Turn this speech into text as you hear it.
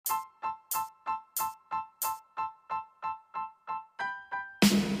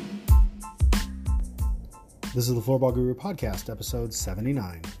This is the Floorball Guru Podcast, episode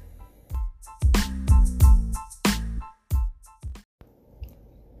 79.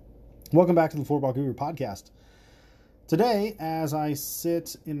 Welcome back to the Floorball Guru Podcast. Today, as I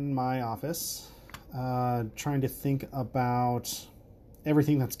sit in my office, trying to think about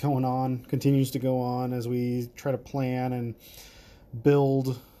everything that's going on, continues to go on as we try to plan and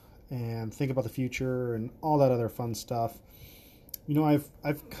build and think about the future and all that other fun stuff. You know,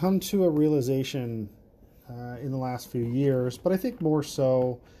 I've come to a realization in the last few years, but I think more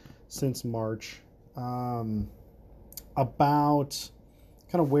so since March, about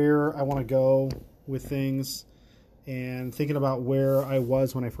kind of where I want to go with things and thinking about where I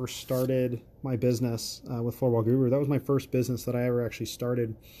was when I first started my business with Floorball Guru. That was my first business that I ever actually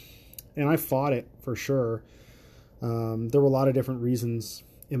started, and I fought it for sure. There were a lot of different reasons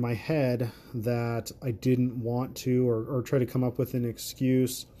in my head that I didn't want to or try to come up with an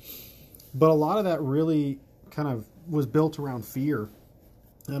excuse. But a lot of that really kind of was built around fear.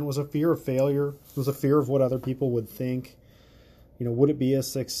 And it was a fear of failure. It was a fear of what other people would think. You know, would it be a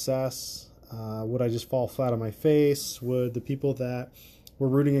success? Would I just fall flat on my face? Would the people that were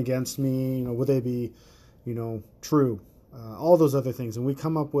rooting against me, you know, would they be, you know, true? All those other things. And we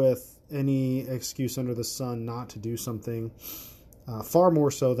come up with any excuse under the sun not to do something, far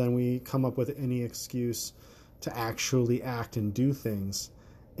more so than we come up with any excuse to actually act and do things.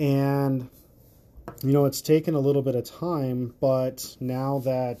 And, you know, it's taken a little bit of time, but now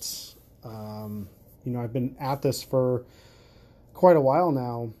that, you know, I've been at this for quite a while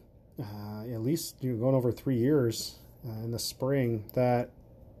now, at least going over 3 years in the spring, that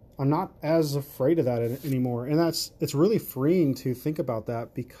I'm not as afraid of that anymore. And it's really freeing to think about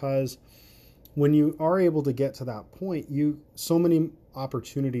that, because when you are able to get to that point, so many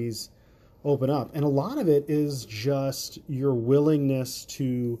opportunities open up. And a lot of it is just your willingness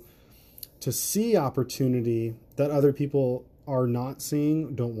to see opportunity that other people are not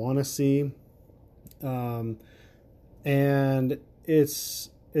seeing, don't want to see. And it's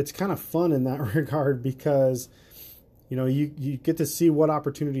kind of fun in that regard, because, you know, you get to see what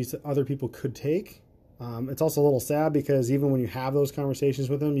opportunities that other people could take. It's also a little sad, because even when you have those conversations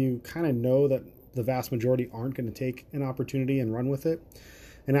with them, you kind of know that the vast majority aren't going to take an opportunity and run with it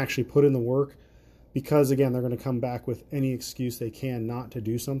and actually put in the work, because, again, they're going to come back with any excuse they can not to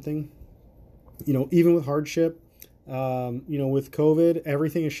do something. You know, even with hardship, you know, with COVID,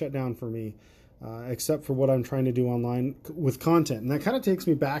 everything is shut down for me, except for what I'm trying to do online with content. And that kind of takes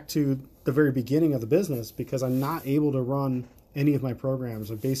me back to the very beginning of the business, because I'm not able to run any of my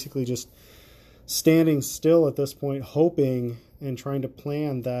programs. I'm basically just standing still at this point, hoping and trying to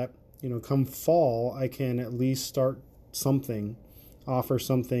plan that, you know, come fall, I can at least start something, offer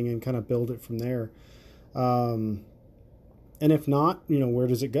something, and kind of build it from there. And if not, you know, where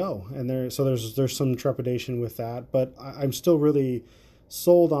does it go? And there's some trepidation with that, but I'm still really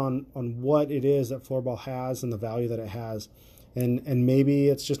sold on what it is that Floorball has and the value that it has. And maybe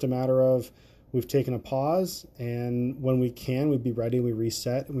it's just a matter of we've taken a pause, and when we can, we'd be ready, we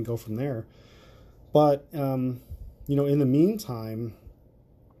reset, and we go from there. But, you know, in the meantime,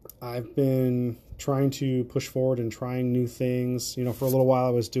 I've been trying to push forward and trying new things. You know, for a little while I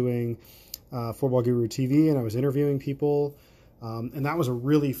was doing Floorball Guru TV, and I was interviewing people. And that was a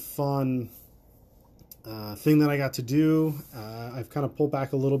really fun thing that I got to do. I've kind of pulled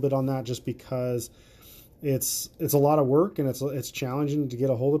back a little bit on that, just because it's a lot of work, and it's challenging to get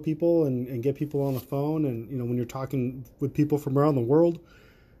a hold of people and get people on the phone. And, you know, when you're talking with people from around the world,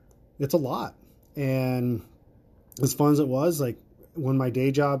 it's a lot. And as fun as it was, like when my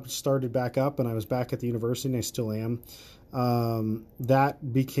day job started back up and I was back at the university, and I still am,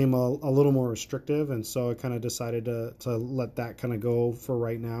 that became a little more restrictive. And so I kind of decided to let that kind of go for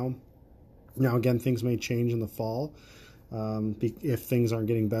right now. Now, again, things may change in the fall, if things aren't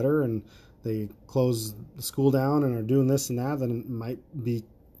getting better and they close the school down and are doing this and that, then it might be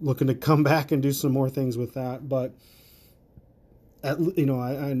looking to come back and do some more things with that. But, you know,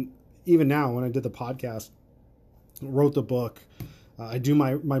 I even now, when I did the podcast, wrote the book, I do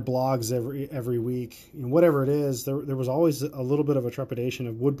my blogs every week, you know, whatever it is, there was always a little bit of a trepidation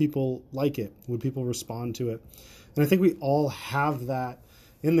of, would people like it? Would people respond to it? And I think we all have that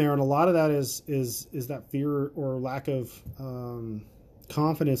in there. And a lot of that is that fear or lack of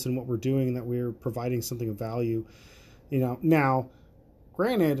confidence in what we're doing, that we're providing something of value. You know, now,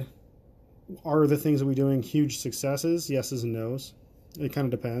 granted, are the things that we're doing huge successes? Yeses and nos. It kind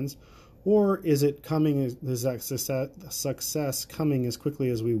of depends. Or is it coming, is that success coming as quickly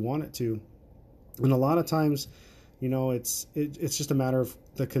as we want it to? And a lot of times, you know, it's just a matter of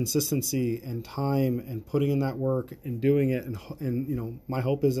the consistency and time and putting in that work and doing it. And you know, my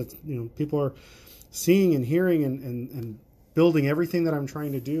hope is that, you know, people are seeing and hearing and building everything that I'm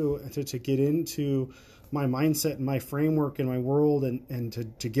trying to do to get into my mindset and my framework and my world and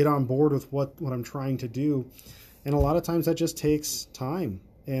to get on board with what I'm trying to do. And a lot of times that just takes time,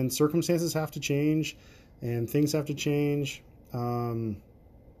 and circumstances have to change and things have to change.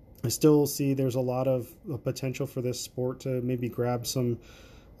 I still see there's a lot of potential for this sport to maybe grab some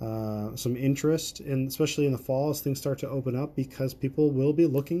interest, and especially in the fall as things start to open up, because people will be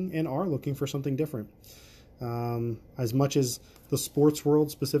looking and are looking for something different. As much as the sports world,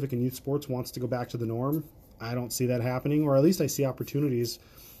 specific in youth sports, wants to go back to the norm, I don't see that happening, or at least I see opportunities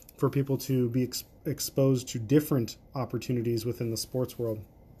for people to be exposed to different opportunities within the sports world.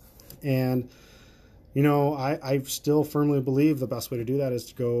 And I still firmly believe the best way to do that is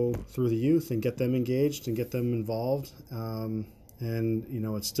to go through the youth and get them engaged and get them involved. And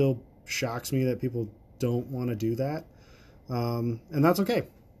it still shocks me that people don't want to do that. And that's okay.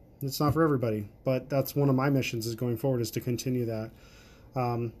 It's not for everybody, but that's one of my missions is going forward, is to continue that.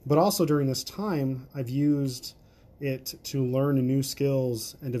 But also during this time, I've used it to learn new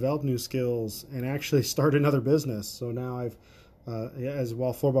skills and develop new skills and actually start another business. So now I've, as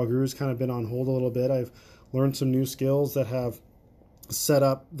while Floorball Guru's kind of been on hold a little bit, I've learned some new skills that have set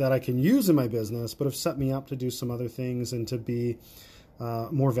up that I can use in my business, but have set me up to do some other things and to be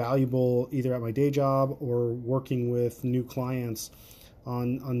more valuable either at my day job or working with new clients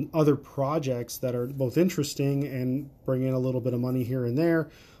on other projects that are both interesting and bring in a little bit of money here and there.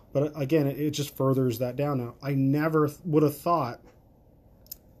 But again, it just furthers that down. Now, I never would have thought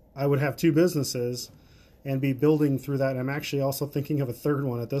I would have two businesses and be building through that. And I'm actually also thinking of a third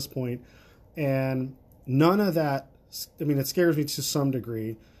one at this point. And none of that, it scares me to some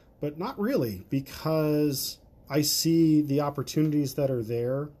degree, but not really, because I see the opportunities that are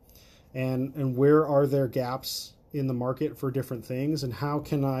there and where are there gaps in the market for different things, and how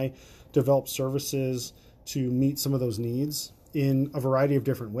can I develop services to meet some of those needs in a variety of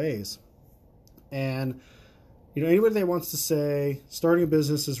different ways. And anybody that wants to say starting a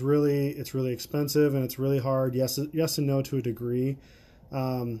business is really expensive and it's really hard, yes and no to a degree.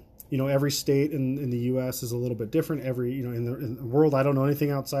 Every state in the U.S. is a little bit different. In the world, I don't know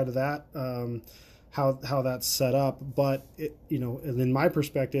anything outside of that, how that's set up. But in my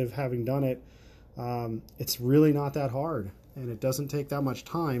perspective, having done it, it's really not that hard, and it doesn't take that much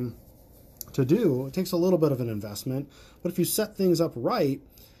time to do. It takes a little bit of an investment, but if you set things up right,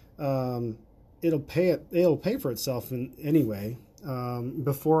 it'll pay for itself in anyway.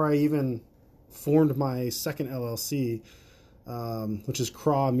 Before I even formed my second LLC, which is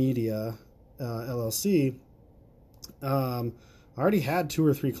Craw Media LLC, I already had 2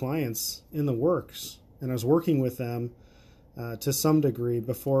 or 3 clients in the works, and I was working with them to some degree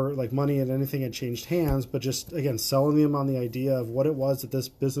before money and anything had changed hands, but just, again, selling them on the idea of what it was that this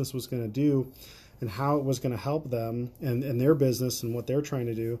business was going to do and how it was going to help them and their business and what they're trying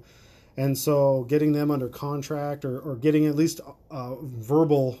to do. And so getting them under contract or getting at least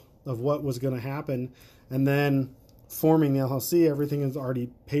verbal of what was going to happen, and then forming the LLC, everything is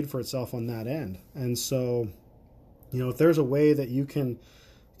already paid for itself on that end. And so, if there's a way that you can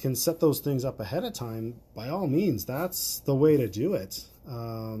set those things up ahead of time, by all means, that's the way to do it.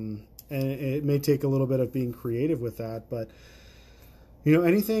 And it may take a little bit of being creative with that, but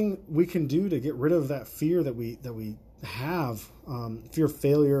anything we can do to get rid of that fear that we have, fear of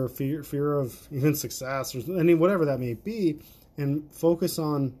failure, fear of even success, or whatever that may be, and focus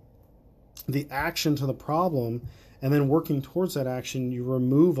on the action to the problem, and then working towards that action, you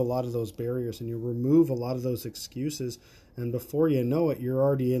remove a lot of those barriers and you remove a lot of those excuses. And before you know it, you're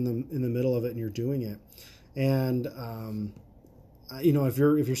already in the middle of it and you're doing it. And if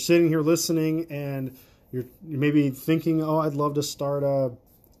you're sitting here listening and you're maybe thinking, oh, I'd love to start a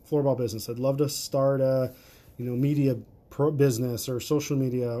floorball business, I'd love to start a media business or social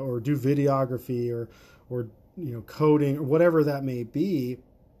media, or do videography or coding or whatever that may be,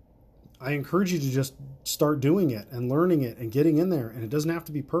 I encourage you to just start doing it and learning it and getting in there. And it doesn't have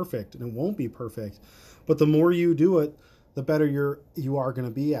to be perfect, and it won't be perfect, but the more you do it, the better you are going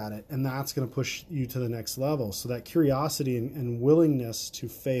to be at it. And that's going to push you to the next level. So that curiosity and willingness to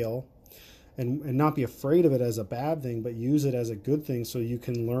fail and not be afraid of it as a bad thing, but use it as a good thing so you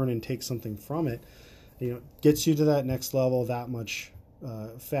can learn and take something from it, gets you to that next level that much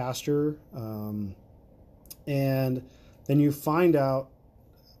faster. And then you find out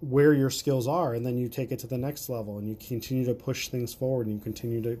where your skills are, and then you take it to the next level, and you continue to push things forward, and you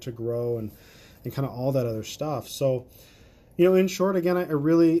continue to grow and kind of all that other stuff. So, in short, again, I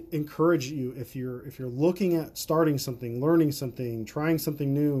really encourage you, if you're looking at starting something, learning something, trying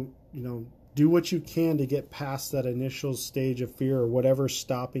something new, do what you can to get past that initial stage of fear or whatever's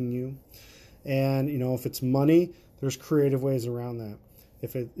stopping you, And, if it's money, there's creative ways around that.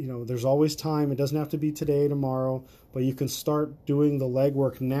 If it, there's always time. It doesn't have to be today, tomorrow, but you can start doing the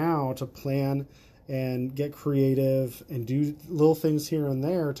legwork now to plan and get creative and do little things here and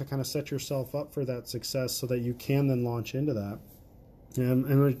there to kind of set yourself up for that success so that you can then launch into that.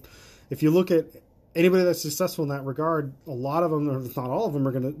 And if you look at anybody that's successful in that regard, a lot of them, or if not all of them,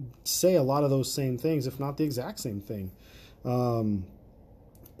 are going to say a lot of those same things, if not the exact same thing.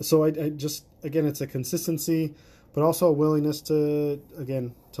 So I just, again, it's a consistency, but also a willingness to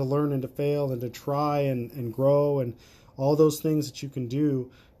learn and to fail and to try and grow, and all those things that you can do.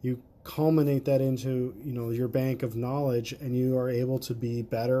 You culminate that into, your bank of knowledge, and you are able to be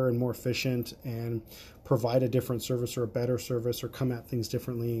better and more efficient and provide a different service or a better service or come at things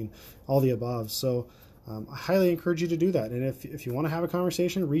differently and all the above. So I highly encourage you to do that. And if you want to have a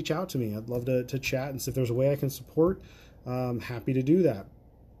conversation, reach out to me. I'd love to chat and see if there's a way I can support. I'm happy to do that.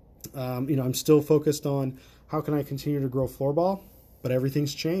 I'm still focused on how can I continue to grow floorball, but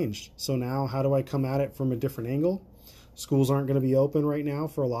everything's changed. So now how do I come at it from a different angle? Schools aren't going to be open right now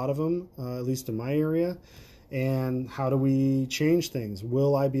for a lot of them, at least in my area. And how do we change things?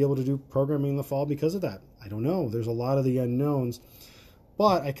 Will I be able to do programming in the fall because of that? I don't know. There's a lot of the unknowns,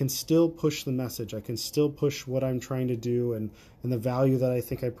 but I can still push the message. I can still push what I'm trying to do and the value that I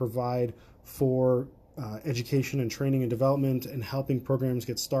think I provide for education and training and development and helping programs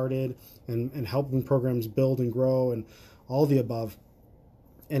get started and helping programs build and grow and all the above.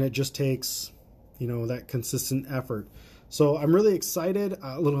 And it just takes, that consistent effort. So I'm really excited,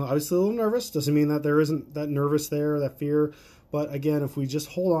 obviously a little nervous. Doesn't mean that there isn't that nervous there, that fear. But again, if we just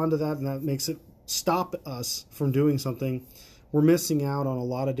hold on to that and that makes it stop us from doing something, we're missing out on a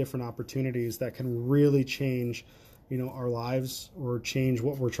lot of different opportunities that can really change, our lives or change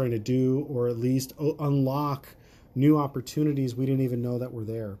what we're trying to do, or at least unlock new opportunities we didn't even know that were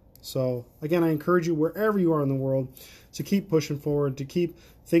there. So again, I encourage you wherever you are in the world to keep pushing forward, to keep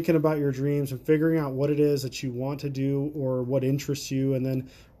thinking about your dreams and figuring out what it is that you want to do or what interests you, and then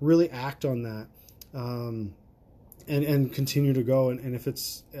really act on that and continue to go. And if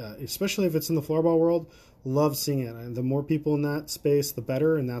it's, especially if it's in the floorball world, love seeing it. And the more people in that space, the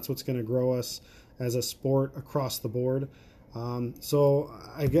better. And that's what's going to grow us as a sport across the board. So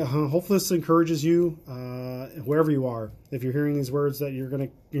hopefully this encourages you, wherever you are. If you're hearing these words, that you're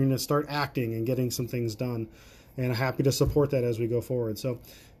gonna start acting and getting some things done, and I'm happy to support that as we go forward. So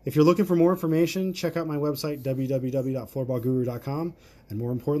if you're looking for more information, check out my website, www.floorballguru.com, and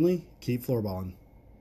more importantly, keep floorballing.